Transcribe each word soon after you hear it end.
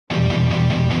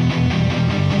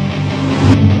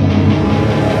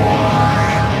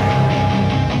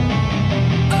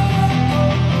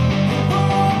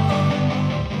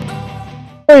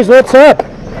What's up?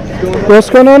 What's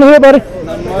going on here, buddy?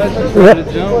 Not much. Ready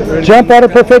to jump. Jump out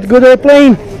of perfect good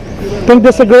airplane. Think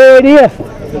this is a great idea.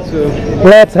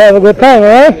 Let's have a good time,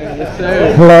 alright? Yes,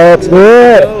 sir. Let's do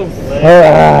it.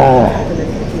 Alright.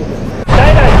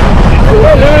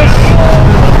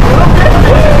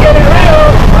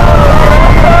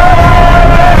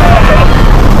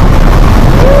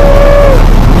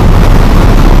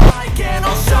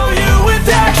 I'll show you with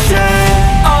action.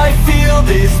 I feel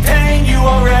this pain, you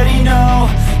already know.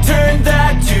 Turn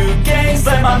that to gains,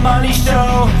 let my money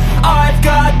show. I've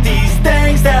got these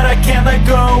things that I can't let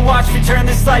go. Watch me turn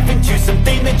this life into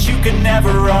something that you can never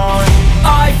own.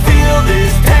 I feel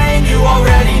this pain, you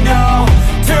already know.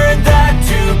 Turn that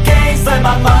to gains, let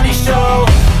my money show.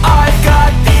 I've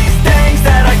got these things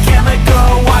that I can't let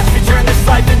go. Watch me turn this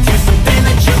life into something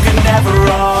that you can never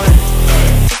own.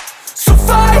 So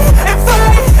fight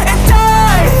and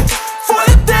die for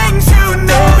the things you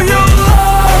know you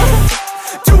love.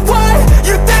 Do what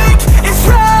you think is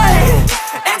right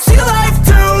and see life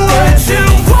do what you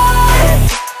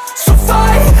want. So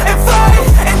fight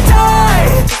and die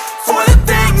for the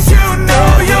things you know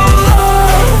you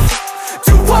love.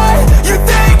 Do what you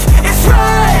think is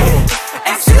right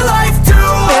and see life do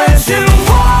what you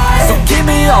want. So give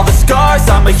me all the scars,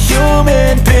 I'm a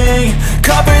human being.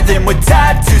 Cover them with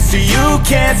tattoos so you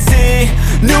can't see.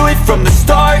 Knew it from the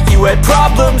start, you had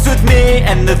problems with me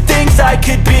and the things I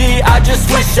could be, I just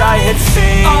wish I had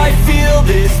seen. I feel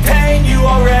this pain, you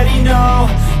already know.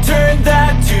 Turn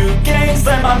that to gains,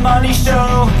 let my money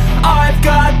show. I've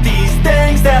got these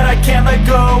things that I can't let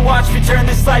go. Watch me turn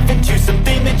this life into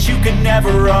something that you can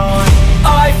never own.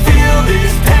 I feel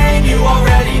this pain, you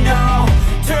already know.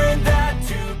 Turn that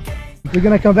to gains. We're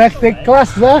gonna come back, take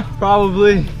classes, huh?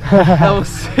 Probably. That was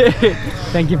sick.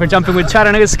 Thank you for jumping with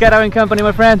Chattanooga Skydiving Company,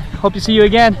 my friend. Hope to see you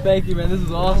again. Thank you, man. This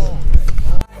is awesome.